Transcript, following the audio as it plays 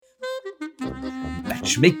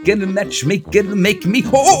matchmaker, make me.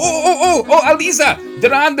 Oh, Aliza,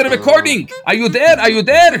 they're on the recording. Are you there?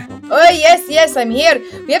 Oh, yes, I'm here.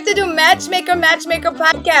 We have to do Matchmaker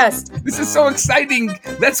podcast. This is so exciting.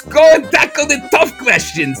 Let's go and tackle the tough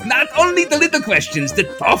questions. Not only the little questions, the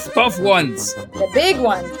tough ones. The big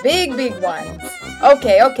ones, big ones.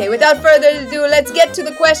 Okay, without further ado, let's get to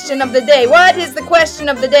the question of the day. What is the question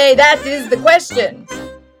of the day? That is the question.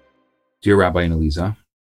 Dear Rabbi and Aliza,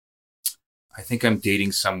 I think I'm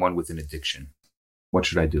dating someone with an addiction. What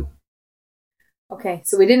should I do? Okay,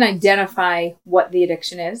 so we didn't identify what the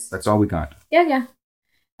addiction is. That's all we got. Yeah.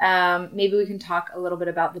 Maybe we can talk a little bit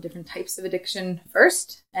about the different types of addiction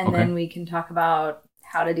first, and then we can talk about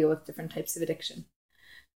how to deal with different types of addiction.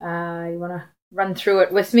 You want to run through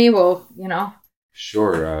it with me? Well,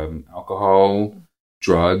 Sure. Alcohol,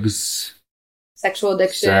 drugs, sexual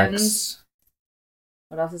addictions. Sex.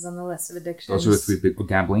 What else is on the list of addictions? Those are the three big.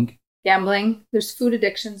 Gambling. There's food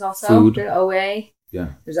addictions also. Food. There's OA. Yeah.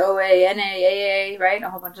 There's OA, NA, AA, right? A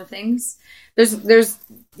whole bunch of things. There's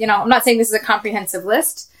I'm not saying this is a comprehensive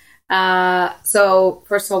list. So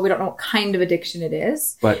first of all, we don't know what kind of addiction it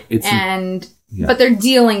is. But but they're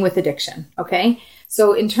dealing with addiction. Okay.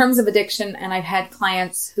 So in terms of addiction, and I've had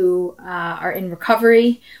clients who are in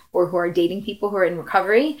recovery or who are dating people who are in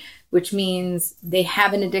recovery, which means they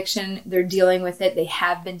have an addiction, they're dealing with it, they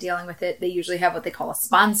have been dealing with it. They usually have what they call a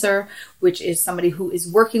sponsor, which is somebody who is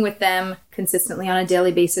working with them consistently on a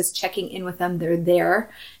daily basis, checking in with them. They're there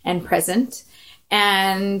and present.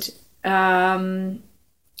 And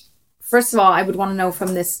first of all, I would want to know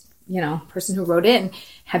from this, person who wrote in,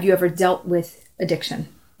 have you ever dealt with addiction?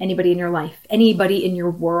 Anybody in your life? Anybody in your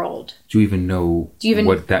world? Do you even know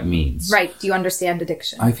what that means? Right. Do you understand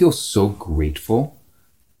addiction? I feel so grateful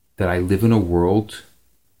that I live in a world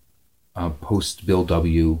post Bill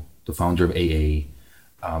W., the founder of AA,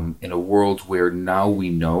 in a world where now we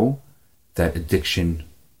know that addiction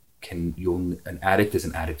an addict is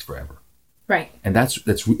an addict forever. Right. And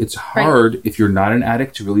it's hard if you're not an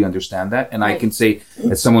addict to really understand that. And I can say,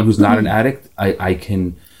 as someone who's not an addict, I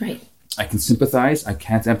can sympathize. I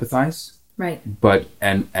can't empathize. Right. But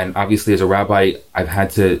and obviously as a rabbi, I've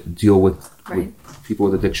had to deal with people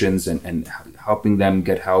with addictions and helping them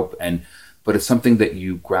get help. But it's something that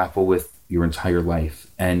you grapple with your entire life.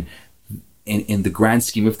 And in the grand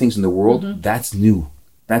scheme of things in the world, that's new.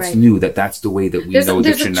 That's new. That's the way that we know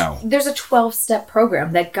addiction now. There's a 12-step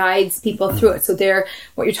program that guides people through it. So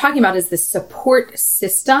what you're talking about is the support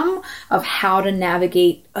system of how to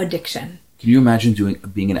navigate addiction. Can you imagine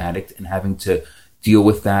being an addict and having to deal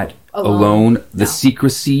with that alone? The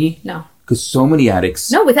secrecy? No. Because so many addicts...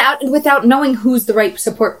 No, without knowing who's the right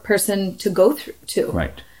support person to go through to.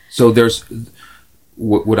 Right. So there's...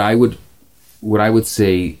 What I would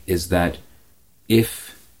say is that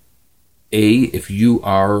if you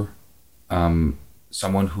are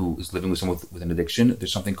someone who is living with someone with an addiction,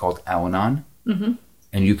 there's something called Al-Anon. Mm-hmm.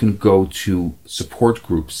 And you can go to support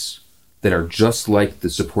groups that are just like the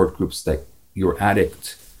support groups that your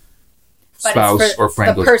addict spouse or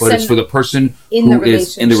friend goes, but it's for the person who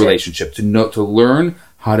is in the relationship to learn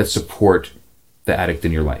how to support the addict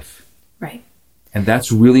in your life. Right. And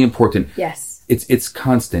that's really important. Yes. It's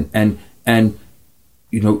constant. And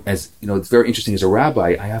it's very interesting as a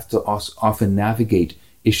rabbi, I have to often navigate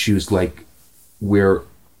issues like where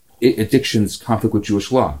addictions conflict with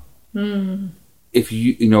Jewish law. Mm. If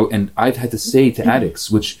and I've had to say to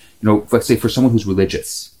addicts, which, let's say for someone who's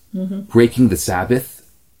religious, breaking the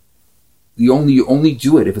Sabbath, you only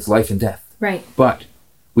do it if it's life and death. Right. But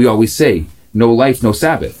we always say, no life, no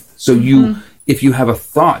Sabbath. So if you have a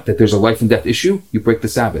thought that there's a life and death issue, you break the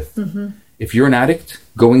Sabbath. Mm-hmm. If you're an addict,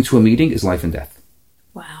 going to a meeting is life and death.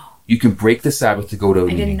 Wow. You can break the Sabbath to go to a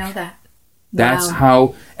meeting. I didn't know that. That's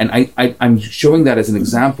how, and I'm showing that as an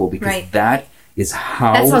example because that's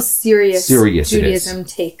how serious Judaism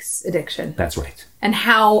takes addiction. That's right. And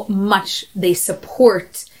how much they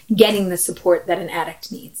support getting the support that an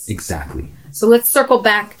addict needs. Exactly. So let's circle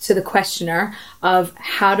back to the questioner of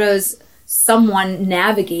how does someone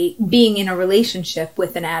navigate being in a relationship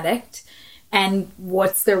with an addict and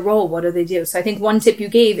what's their role? What do they do? So I think one tip you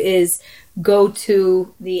gave is go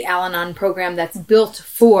to the Al-Anon program that's built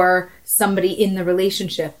for somebody in the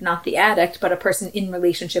relationship, not the addict, but a person in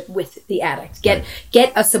relationship with the addict. Get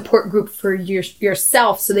a support group for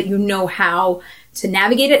yourself so that you know how to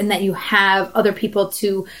navigate it and that you have other people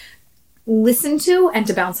to listen to and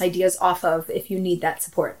to bounce ideas off of if you need that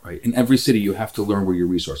support. Right. In every city, you have to learn where your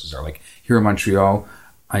resources are. Like here in Montreal,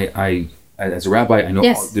 I as a rabbi, I know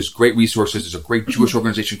Yes. there's great resources. There's a great Jewish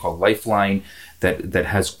organization called Lifeline that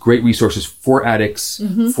has great resources for addicts,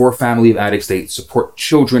 for a family of addicts. They support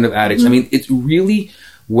children of addicts. I mean, it's really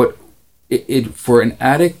for an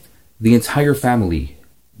addict, the entire family,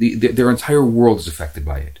 their entire world is affected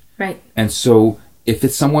by it. Right. And so if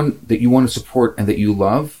it's someone that you want to support and that you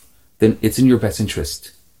love, then it's in your best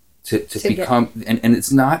interest to become, and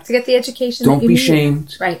it's not To get the education. don't that you be need.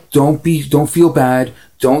 shamed. Right. Don't feel bad.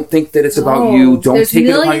 Don't think that it's about you. Don't There's take it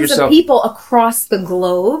upon millions yourself. of people across the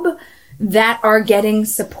globe that are getting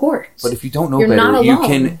support. But if you don't know You're better, not you alone.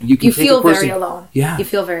 can take feel a person, very alone. Yeah. You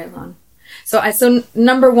feel very alone. So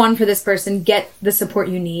number one for this person, get the support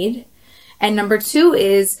you need. And number two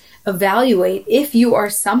is evaluate if you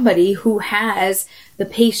are somebody who has the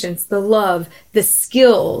patience, the love, the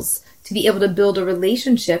skills to be able to build a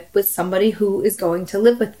relationship with somebody who is going to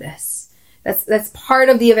live with this. That's part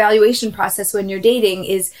of the evaluation process when you're dating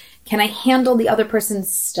is, can I handle the other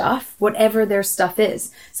person's stuff, whatever their stuff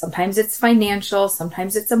is? Sometimes it's financial,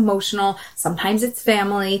 sometimes it's emotional, sometimes it's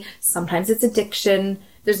family, sometimes it's addiction.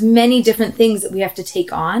 There's many different things that we have to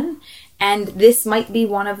take on. And this might be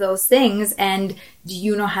one of those things. And do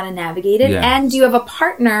you know how to navigate it? Yeah. And do you have a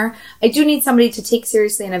partner? I do need somebody to take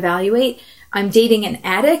seriously and evaluate. I'm dating an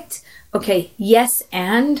addict. Okay, yes,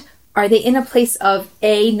 and are they in a place of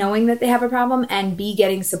A, knowing that they have a problem, and B,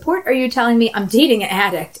 getting support? Or are you telling me I'm dating an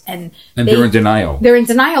addict and they're in denial? They're in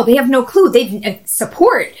denial. They have no clue. They've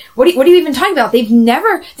support. What are you even talking about? They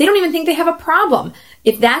don't even think they have a problem.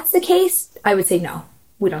 If that's the case, I would say no.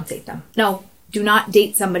 We don't date them. No, do not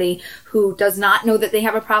date somebody who does not know that they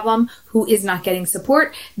have a problem, who is not getting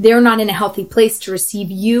support. They're not in a healthy place to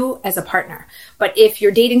receive you as a partner. But if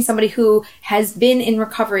you're dating somebody who has been in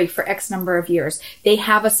recovery for X number of years, they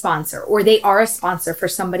have a sponsor or they are a sponsor for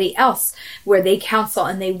somebody else where they counsel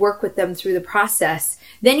and they work with them through the process,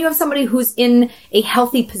 then you have somebody who's in a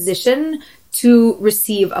healthy position to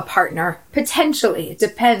receive a partner. Potentially. It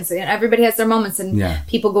depends. Everybody has their moments and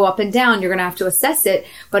people go up and down. You're going to have to assess it.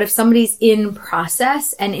 But if somebody's in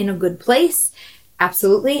process and in a good place,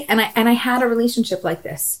 absolutely. And I had a relationship like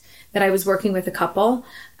this that I was working with a couple.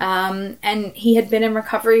 And he had been in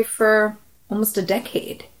recovery for almost a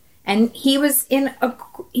decade. And he was in a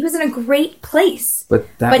great place. But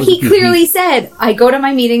he clearly said, I go to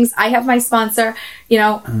my meetings. I have my sponsor.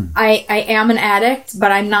 I am an addict,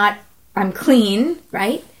 but I'm clean,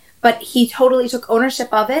 right? But he totally took ownership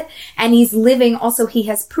of it. And he's living, also he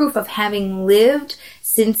has proof of having lived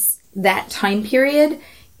since that time period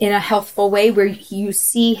in a healthful way where you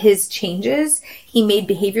see his changes. He made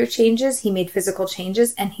behavior changes, he made physical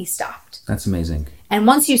changes, and he stopped. That's amazing. And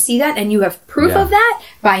once you see that and you have proof of that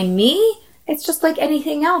by me, it's just like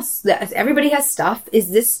anything else. That everybody has stuff.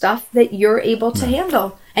 Is this stuff that you're able to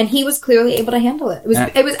handle? And he was clearly able to handle it.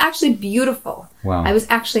 It was actually beautiful. Wow. I was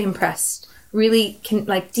actually impressed. Really,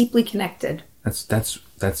 deeply connected.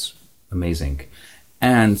 That's amazing.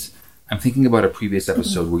 And I'm thinking about a previous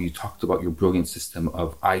episode where you talked about your brilliant system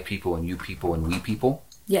of I people and you people and we people.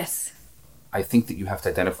 Yes. I think that you have to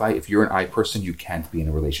identify if you're an I person, you can't be in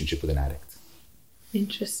a relationship with an addict.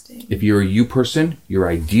 Interesting. If you're a you person, you're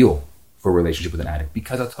ideal for a relationship with an addict.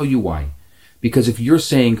 Because I'll tell you why. Because if you're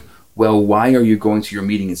saying, well, why are you going to your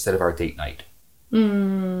meeting instead of our date night?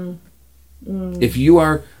 If you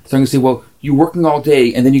are starting to say, well, you're working all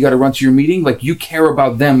day and then you got to run to your meeting, like you care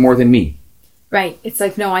about them more than me. Right. It's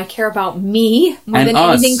like, no, I care about me more and than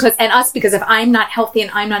us. anything. And us, because if I'm not healthy and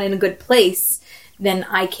I'm not in a good place, then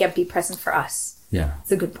I can't be present for us. Yeah.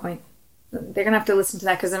 It's a good point. They're going to have to listen to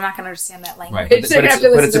that because they're not going to understand that language. Right. But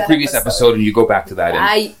it's a previous episode and you go back to that.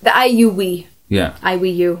 The I, you, we. Yeah. I,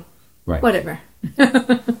 we, you. Right. Whatever.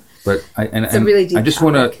 But it's a really deep I just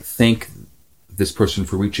want to thank this person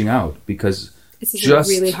for reaching out because this is a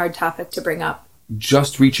really hard topic to bring up.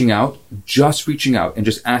 Just reaching out and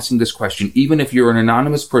just asking this question, even if you're an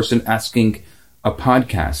anonymous person asking a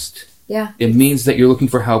podcast, it means that you're looking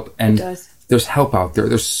for help, and there's help out there.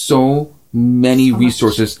 There's so many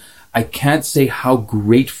resources. I can't say how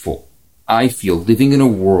grateful I feel living in a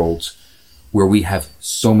world where we have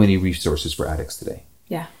so many resources for addicts today.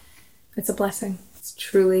 Yeah, it's a blessing. It's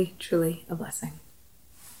truly, truly a blessing.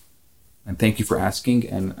 And thank you for asking,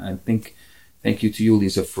 and I think thank you to you,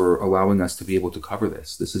 Lisa, for allowing us to be able to cover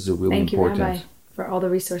this. This is a really important. Thank you, Rabbi, for all the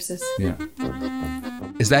resources. Yeah.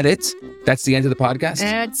 Is that it? That's the end of the podcast?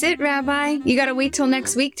 That's it, Rabbi. You got to wait till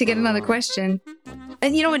next week to get another question.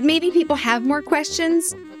 And you know what? Maybe people have more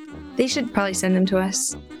questions. They should probably send them to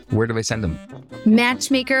us. Where do they send them?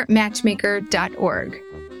 Matchmaker.org.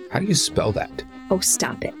 How do you spell that? Oh,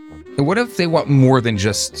 stop it. And what if they want more than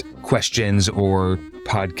just questions or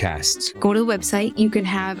podcasts? Go to the website. You can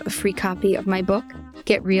have a free copy of my book,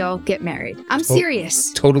 Get Real, Get Married. I'm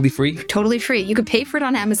serious. Totally free? Totally free. You can pay for it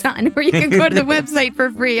on Amazon or you can go to the website for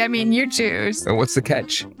free. I mean, you choose. And what's the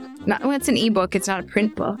catch? Well, it's an ebook. It's not a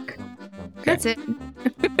print book. That's it.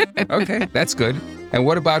 Okay, that's good. And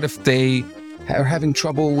what about if they are having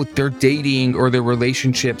trouble with their dating or their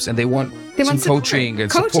relationships and they want some coaching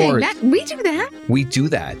and support? We do that. We do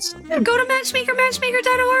that. Go to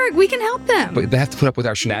matchmaker.org. We can help them. But they have to put up with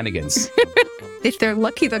our shenanigans. If they're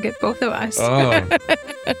lucky, they'll get both of us. Oh.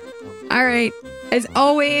 All right. As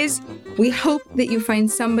always, we hope that you find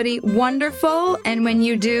somebody wonderful. And when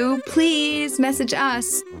you do, please message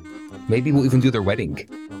us. Maybe we'll even do their wedding.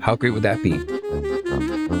 How great would that be?